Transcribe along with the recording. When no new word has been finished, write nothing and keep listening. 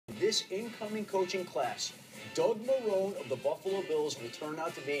this incoming coaching class, Doug Marrone of the Buffalo Bills will turn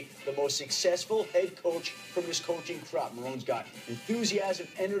out to be the most successful head coach from this coaching crop. Marrone's got enthusiasm,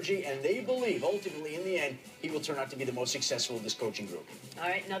 energy, and they believe, ultimately, in the end, he will turn out to be the most successful of this coaching group. All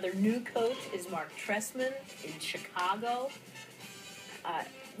right, another new coach is Mark Trestman in Chicago.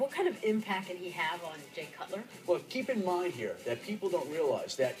 What kind of impact can he have on Jay Cutler? Well, keep in mind here that people don't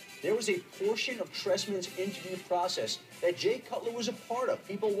realize that there was a portion of Trestman's interview process that Jay Cutler was a part of.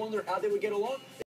 People wonder how they would get along.